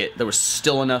didn't like it, there was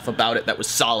still enough about it that was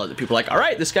solid that people were like, all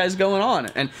right, this guy's going on.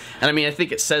 And I mean, I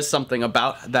think it says something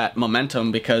about that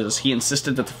momentum, because he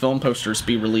insisted that the film posters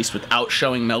be released without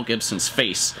showing Mel Gibson's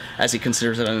face, as he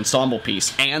considers it an ensemble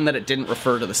piece, and that it didn't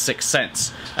refer to The Sixth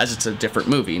Sense, as it's a different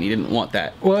movie, and he didn't want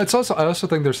that. Well, it's also, I also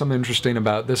think there's something interesting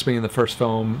about this being the first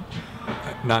film,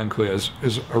 not including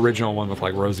his original one with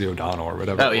like Rosie O'Donnell or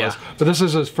whatever it was. But this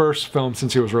is his first film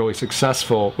since he was really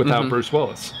successful without Bruce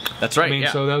Willis. That's right. I mean,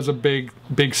 so that was a big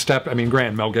step. I mean,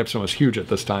 granted, Mel Gibson was huge at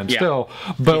this time still,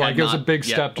 but like it was a big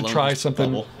step to try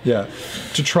something.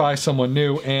 To try someone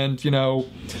new. And you know,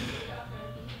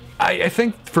 I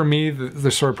think for me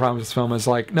the sort of problem with this film is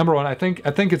like, number one, I think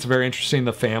it's very interesting,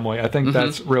 the family. I think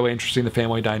that's really interesting, the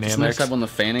family dynamics. Isn't there one of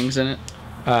the Fannings in it?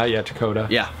 Yeah, Dakota.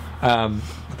 Yeah.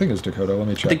 I think it's Dakota. Let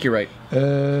me check. I think you're right.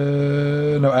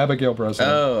 No, Abigail Breslin.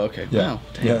 Oh, okay. Yeah,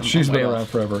 damn, she's been around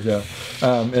forever. Yeah,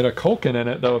 and a Culkin in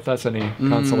it though, if that's any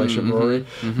consolation, Rory.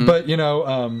 But you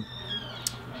know,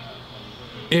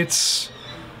 it's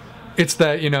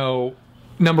that, you know,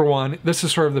 number one, this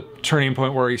is sort of the turning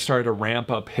point where he started to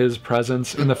ramp up his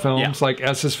presence in the films. Like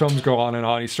as his films go on and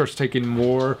on, he starts taking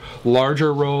more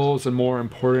larger roles and more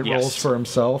important roles for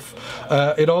himself.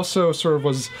 It also sort of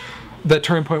was that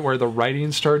turning point where the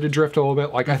writing started to drift a little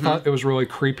bit. Like I thought it was really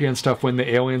creepy and stuff when the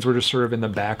aliens were just sort of in the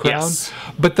background.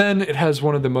 But then it has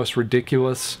one of the most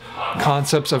ridiculous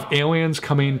concepts of aliens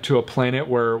coming to a planet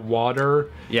where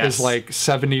water is like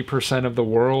 70% of the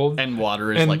world. And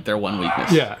water is like their one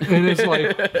weakness. Yeah. And it's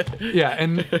like,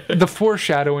 and the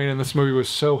foreshadowing in this movie was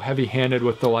so heavy-handed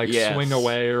with the like swing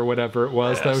away or whatever it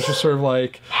was. That was just sort of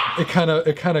like, it kind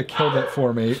of killed it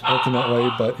for me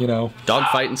ultimately, but you know.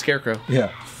 Dogfight and Scarecrow.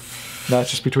 Yeah. Not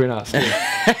just between us.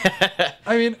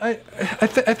 I mean, I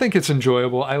think it's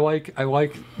enjoyable. I like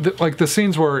the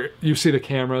scenes where you see the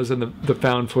cameras and the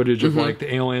found footage of like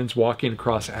the aliens walking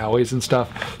across alleys and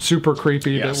stuff. Super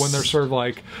creepy. But when they're sort of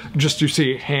like, just you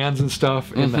see hands and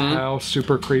stuff in the house.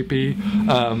 Super creepy.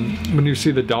 When you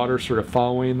see the daughter sort of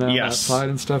following them outside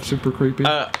and stuff. Super creepy.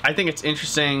 I think it's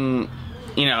interesting.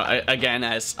 You know, again,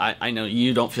 as I know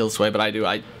you don't feel this way, but I do.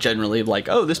 I generally like,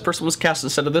 oh, this person was cast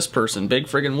instead of this person. Big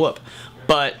friggin' whoop.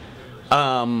 But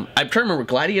I'm trying to remember,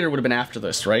 Gladiator would have been after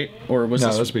this, right? Or was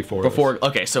this was before?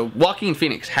 Okay, so Joaquin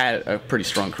Phoenix had a pretty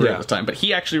strong career at the time, but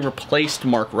he actually replaced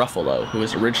Mark Ruffalo, who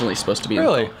was originally supposed to be in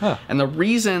the film. Huh. And the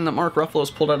reason that Mark Ruffalo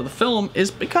was pulled out of the film is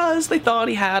because they thought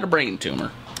he had a brain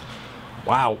tumor.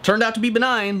 Wow. Turned out to be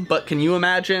benign, but can you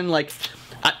imagine, like,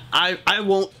 I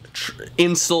won't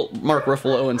insult Mark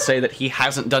Ruffalo and say that he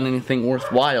hasn't done anything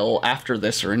worthwhile after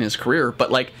this or in his career,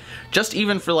 but like, just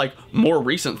even for like more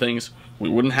recent things, we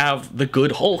wouldn't have the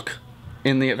good Hulk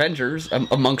in the Avengers,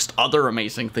 amongst other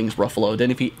amazing things Ruffalo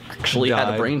did, if he actually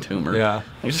had a brain tumor. Yeah.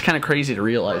 It's just kind of crazy to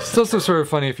realize. It's also sort of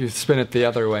funny if you spin it the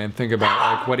other way and think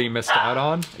about like what he missed out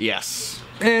on. Yes.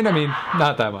 And I mean,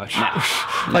 not that much.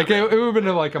 Like it would have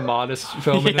been like a modest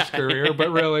film in his career,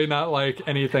 but really not like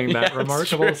anything that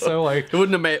remarkable. So like, it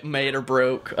wouldn't have made or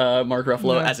broke Mark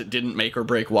Ruffalo, as it didn't make or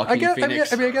break Joaquin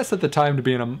Phoenix. I mean, I guess at the time to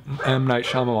be in a M. Night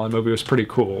Shyamalan movie was pretty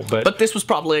cool, but this was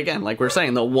probably, again, like we were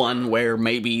saying, the one where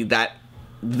maybe that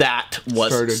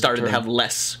started to have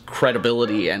less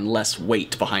credibility and less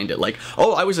weight behind it. Like,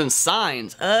 oh, I was in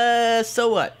Signs. So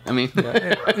what? I mean,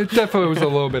 it definitely was a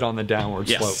little bit on the downward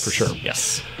slope for sure.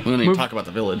 Yes, we don't even talk about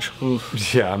The Village.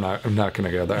 Yeah, I'm not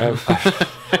gonna go there.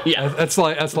 Yeah, that's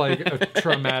like a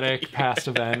traumatic past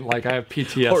event. Like I have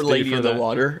PTSD. Or Lady for in that. the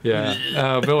Water.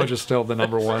 Yeah, Village is still the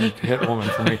 #1 hit woman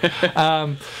for me.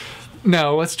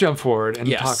 No, let's jump forward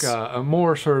and talk a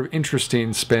more sort of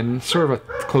interesting spin, sort of a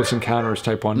Close Encounters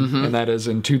type one, and that is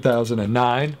in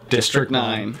 2009, District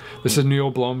 9. This is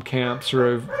Neil Blomkamp's sort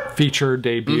of feature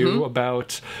debut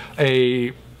about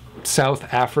a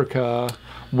South Africa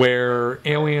where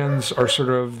aliens are sort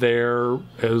of there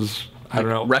as, I don't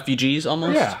know, refugees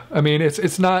almost. Yeah, I mean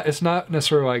it's not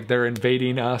necessarily like they're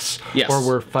invading us or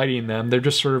we're fighting them. They're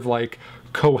just sort of like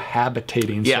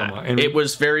cohabitating somewhat. And it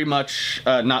was very much,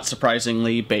 not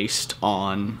surprisingly, based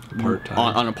on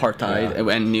apartheid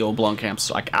and Neil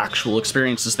Blomkamp's like actual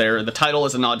experiences there. The title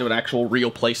is a nod to an actual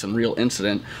real place and real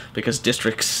incident, because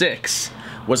District 6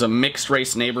 was a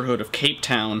mixed-race neighborhood of Cape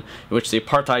Town in which the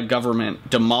apartheid government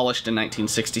demolished in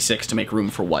 1966 to make room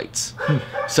for whites.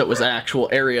 So it was an actual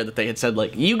area that they had said,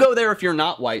 like, you go there if you're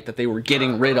not white, that they were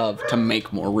getting rid of to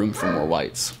make more room for more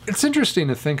whites. It's interesting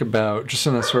to think about, just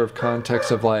in a sort of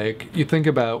context of, like, you think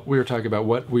about, we were talking about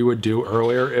what we would do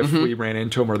earlier if we ran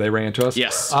into them or they ran into us.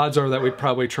 Yes. Odds are that we'd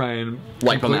probably try and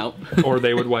wipe them out. Or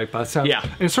they would wipe us out. Yeah.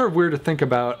 And it's sort of weird to think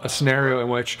about a scenario in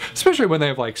which, especially when they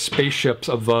have, like, spaceships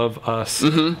above us,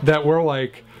 that we're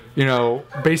like, you know,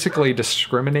 basically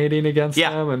discriminating against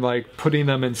them and like putting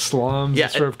them in slums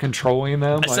and sort of controlling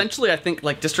them. Essentially, I think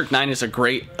like District 9 is a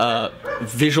great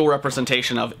visual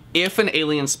representation of if an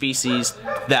alien species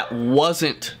that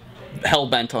wasn't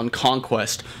hell-bent on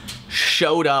conquest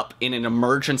showed up in an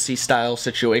emergency style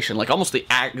situation, like almost the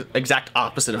exact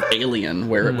opposite of Alien,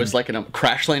 where it was like in a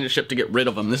crash landed ship to get rid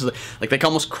of them. This is like they can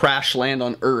almost crash land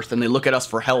on Earth and they look at us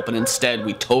for help, and instead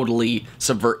we totally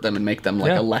subvert them and make them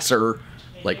like a lesser,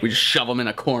 like we just shove them in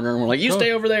a corner and we're like, you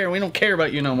stay over there, we don't care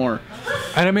about you no more.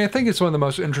 And I mean, I think it's one of the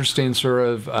most interesting sort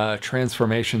of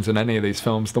transformations in any of these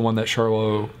films, the one that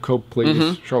Charlotte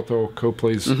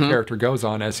Copley's character goes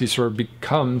on as he sort of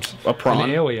becomes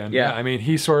an alien. Yeah, I mean,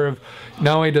 he sort of,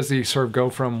 not only does he sort of go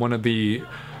from one of the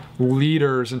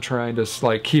leaders and trying to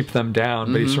like keep them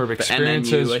down, but he sort of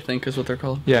experiences, the NNU, I think is what they're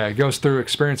called. Yeah, he goes through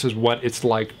experiences what it's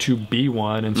like to be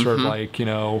one, and sort of like, you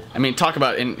know, I mean, talk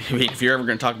about, if you're ever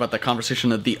going to talk about the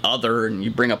conversation of the other and you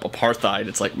bring up apartheid,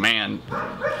 it's like, man,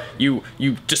 you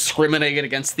discriminate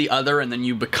against the other and then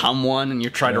you become one and you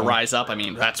try to rise up. I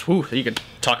mean, that's, whew, you could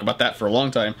talk about that for a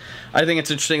long time. I think it's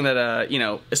interesting that you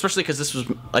know, especially because this was,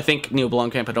 I think Neil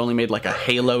Blomkamp had only made like a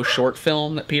Halo short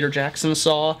film that Peter Jackson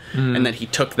saw, and then he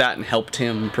took that and helped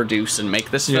him produce and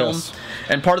make this film.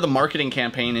 And part of the marketing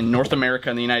campaign in North America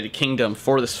and the United Kingdom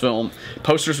for this film,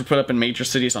 posters were put up in major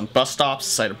cities on bus stops,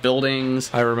 side of buildings.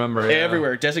 I remember,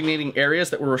 everywhere, designating areas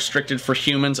that were restricted for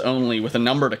humans only, with a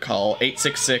number to call,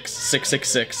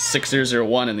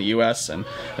 866-666-6001 in the US, and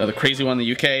the crazy one in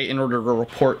the UK, in order to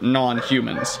report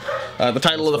non-humans. The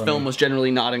title of the film was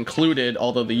generally not included,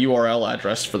 although the URL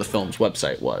address for the film's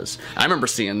website was. I remember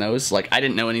seeing those. Like, I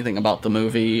didn't know anything about the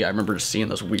movie. I remember just seeing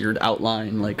those weird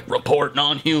outline, like, report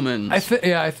non-humans. I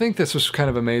think this was kind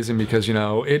of amazing because, you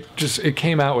know, it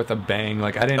came out with a bang.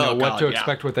 Like, I didn't know what to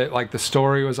expect with it. Like, the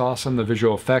story was awesome. The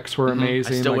visual effects were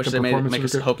amazing. I still like,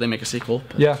 wish they hope they make a sequel.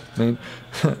 But. Yeah, I mean,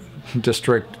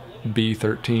 District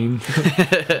B13.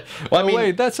 Well, I mean,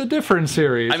 wait, that's a different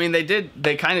series. I mean,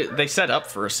 they set up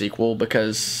for a sequel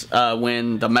because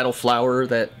when the metal flower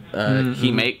that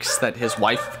he makes, that his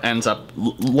wife ends up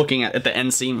looking at the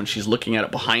end scene, when she's looking at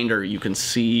it behind her, you can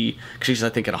see, cause she's, I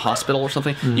think, in a hospital or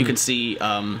something, you can see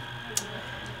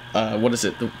what is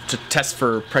it, to test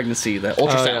for pregnancy, the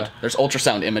ultrasound. There's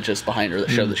ultrasound images behind her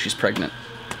that show that she's pregnant.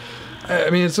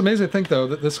 I mean, it's amazing to think, though,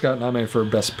 that this got nominated for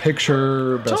Best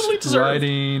Picture, Best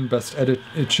Writing, Best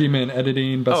Achievement in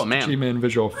Editing, Best Achievement in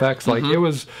Visual Effects. Like, it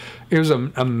was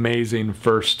an amazing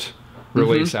first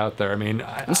release out there. I mean,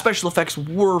 the special effects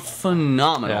were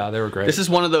phenomenal. Yeah, they were great. This is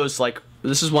one of those, like,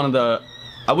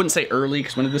 I wouldn't say early,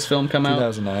 because when did this film come out?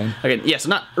 2009. Again, yes,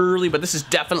 not early, but this is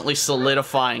definitely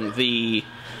solidifying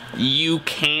you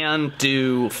can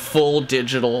do full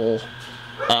digital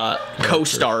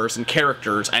co-stars and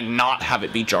characters and not have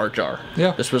it be Jar Jar.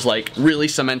 Yeah. This was like really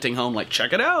cementing home, like,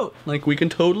 check it out, like, we can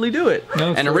totally do it.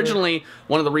 No, and originally,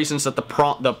 one of the reasons that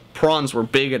the prawns were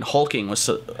big and hulking was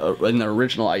in the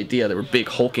original idea, they were big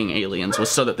hulking aliens, was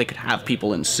so that they could have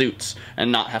people in suits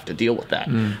and not have to deal with that.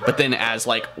 But then as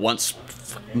like once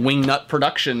Wingnut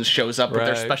Productions shows up with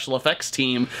their special effects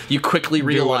team, you quickly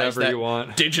realize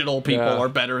that digital people are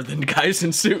better than guys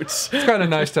in suits. It's kind of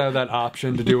nice to have that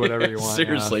option to do whatever you want.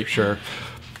 Seriously. Yeah, sure.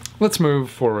 Let's move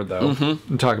forward, though,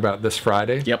 and talk about this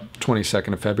Friday,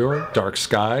 22nd of February, Dark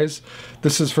Skies.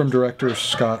 This is from director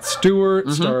Scott Stewart,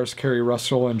 stars Kerry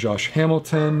Russell and Josh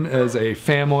Hamilton as a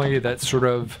family that sort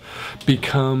of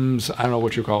becomes, I don't know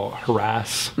what you call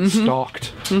it,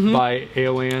 stalked by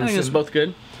aliens. I think it's both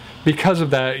good. Because of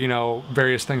that, you know,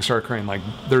 various things start occurring. Like,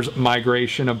 there's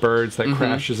migration of birds that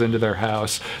crashes into their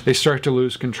house. They start to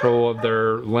lose control of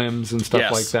their limbs and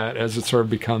stuff like that as it sort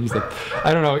of becomes the...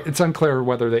 I don't know. It's unclear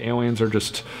whether the aliens are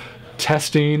just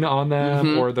testing on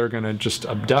them or they're going to just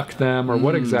abduct them or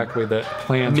what exactly the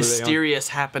plans are. Mysterious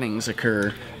happenings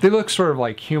occur. They look sort of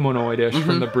like humanoid-ish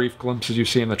from the brief glimpses you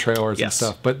see in the trailers and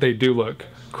stuff, but they do look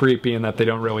creepy in that they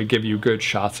don't really give you good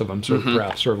shots of them, sort of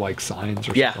perhaps sort of like signs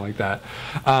or something like that.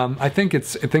 I think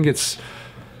it's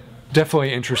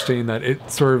definitely interesting that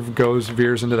it sort of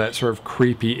veers into that sort of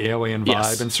creepy alien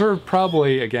vibe and sort of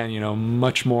probably, again, you know,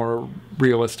 much more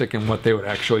realistic in what they would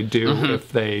actually do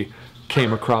if they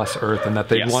came across Earth, and that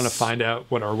they want to find out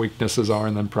what our weaknesses are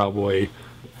and then probably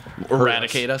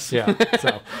eradicate us. Yeah.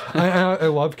 So I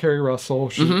love Kerry Russell.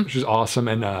 She's awesome,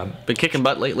 and been kicking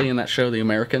butt lately in that show, The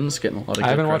Americans, getting a lot of good I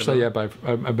haven't watched that yet, but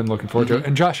I've been looking forward to it.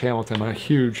 And Josh Hamilton, I'm a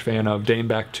huge fan of, dating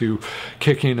back to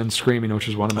Kicking and Screaming, which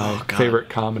is one of my favorite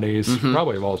comedies,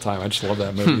 probably of all time. I just love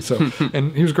that movie. So,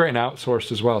 and he was great in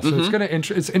Outsourced as well. So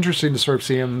it's interesting to sort of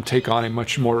see him take on a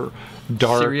much more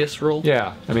dark, serious role.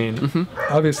 Yeah, I mean,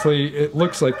 obviously, it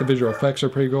looks like the visual effects are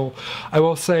pretty cool. I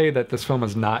will say that this film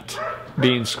is not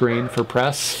being screened for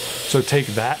press, so take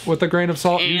that with a grain of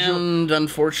salt. And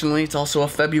unfortunately, it's also a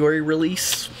February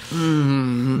release.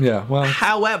 Yeah, well,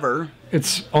 however,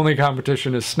 its only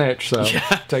competition is Snitch, so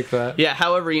take that. Yeah,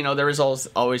 however, you know, there is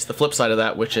always the flip side of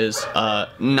that, which is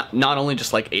not only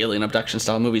just like alien abduction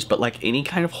style movies, but like any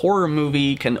kind of horror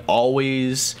movie can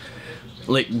always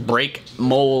like break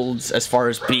molds as far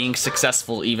as being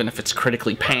successful, even if it's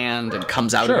critically panned and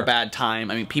comes out at a bad time.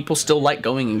 I mean, people still like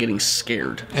going and getting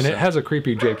scared. And it has a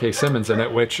creepy J.K. Simmons in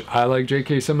it, which I like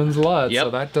J.K. Simmons a lot, so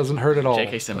that doesn't hurt at all.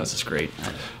 J.K. Simmons is great.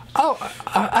 Oh,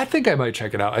 I think I might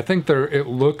check it out. I think it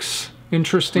looks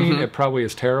interesting. It probably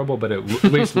is terrible, but it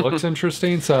at least looks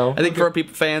interesting. So I think for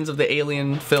people fans of the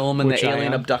alien film and the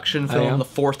alien abduction film, the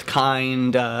Fourth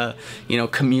Kind, you know,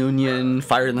 Communion,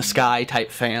 Fire in the Sky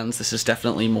type fans, this is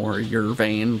definitely more your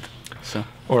vein. So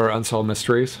or Unsolved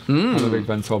Mysteries. I'm a big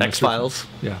Unsolved X-Files.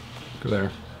 Yeah, go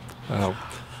there.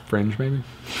 Fringe, maybe?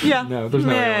 Yeah. No, there's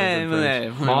no aliens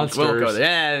in Fringe. Monsters. Won't go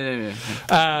there.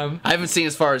 I haven't seen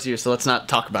as far as you, so let's not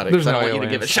talk about it. There's I no don't want you to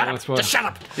aliens. give it. Shut up! Just shut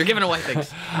up! You're giving away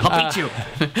things. I'll beat you.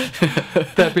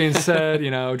 That being said,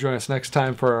 you know, join us next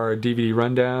time for our DVD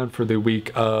rundown for the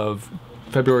week of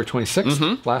February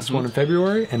 26th, last one in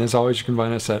February. And as always, you can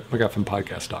find us at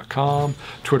MacGuffinPodcast.com,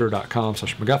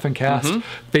 Twitter.com/MacGuffinCast,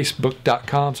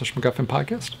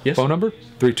 Facebook.com/MacGuffinPodcast. Yes. Phone number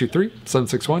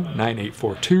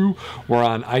 323-761-9842. We're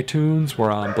on iTunes.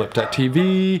 We're on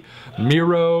Blip.tv,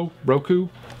 Miro, Roku.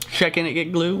 Check in at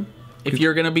Get Glue. If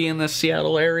you're going to be in the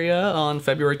Seattle area on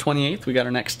February 28th, we got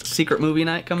our next secret movie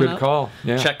night coming up. Good call.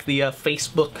 Yeah. Check the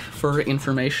Facebook for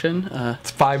information.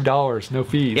 It's $5, no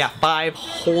fees. Yeah, $5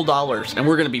 whole, and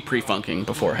we're going to be pre-funking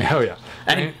beforehand. Oh yeah,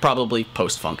 and probably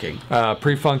post-funking.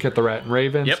 Pre-funk at the Rat and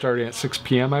Raven, starting at 6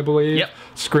 p.m. I believe. Yep.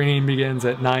 Screening begins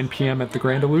at 9 p.m. at the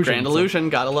Grand Illusion. Grand Illusion,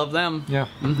 gotta love them. Yeah.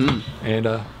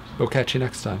 And we'll catch you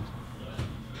next time.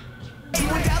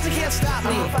 T-1000 can't stop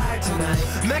me. I'm on fire tonight.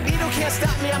 Magneto can't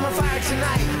stop me. I'm on fire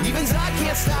tonight. Even Zod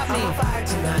can't stop me. I'm on fire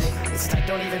tonight. It's tight,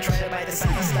 don't even try to bite the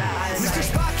side style. Mr.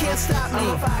 Spock can't stop me.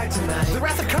 I'm on fire tonight. The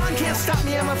Wrath of Khan can't stop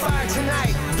me. I'm on fire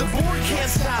tonight. The Borg can't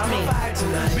stop me. I'm on fire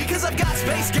tonight. Because I've got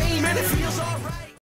space game and it feels alright.